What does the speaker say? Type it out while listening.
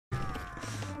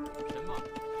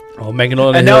Oh,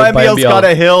 Mangonel and now by MBL's got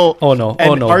a hill. Oh no! And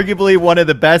Oh no! arguably one of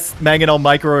the best Mangonel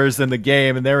microers in the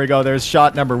game. And there we go. There's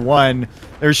shot number 1.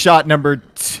 There's shot number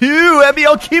 2.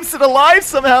 MBL keeps it alive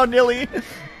somehow, Nilly.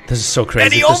 This is so crazy.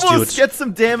 And he almost gets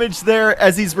some damage there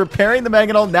as he's repairing the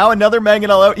Mangonel. Now another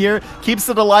Mangonel out here. Keeps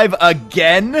it alive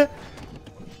again.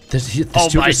 This dude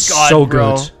my is God, so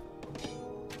bro. good.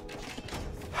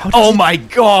 Oh my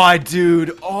God,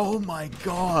 dude. Oh my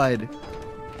God.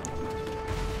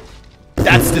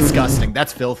 That's disgusting.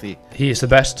 That's filthy. He is the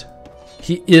best.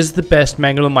 He is the best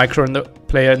Mangonel micro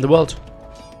player in the world.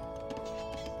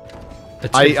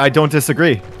 I don't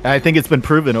disagree. I think it's been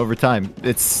proven over time.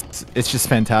 It's just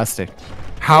fantastic.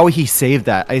 How he saved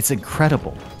that. It's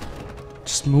incredible.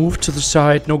 Just move to the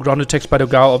side. No ground attacks by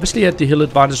Dogao. Obviously he had the hill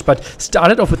advantage, but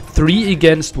started off with 3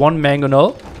 against 1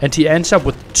 Mangonel, and he ends up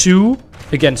with 2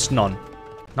 against none.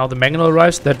 Now the Mangonel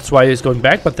arrives, that's why he's going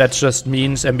back, but that just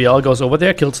means MBL goes over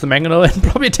there, kills the Mangonel, and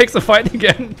probably takes the fight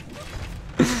again.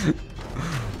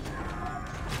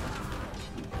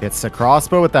 Gets the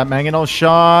crossbow with that Mangonel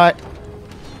shot.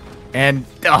 And,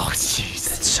 oh,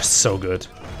 jeez. It's just so good.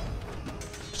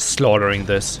 Slaughtering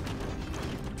this.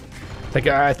 Like,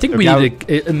 I think we need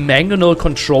a Mangonel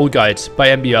control guide by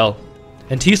MBL.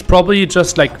 And he's probably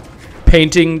just, like,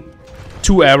 painting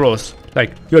 2 arrows.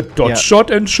 Like, you dodge shot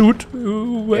and shoot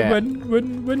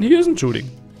when he isn't shooting.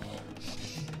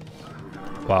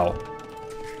 Wow.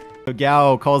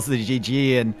 Dogao calls the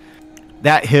GG, and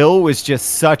that hill was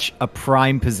just such a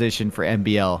prime position for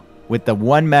MBL. With the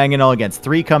 1 Mangonel against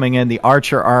 3 coming in, the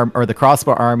archer arm or the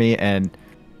crossbow army, and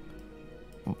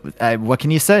what can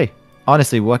you say?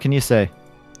 Honestly, what can you say?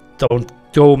 Don't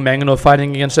go Mangonel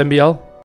fighting against MBL.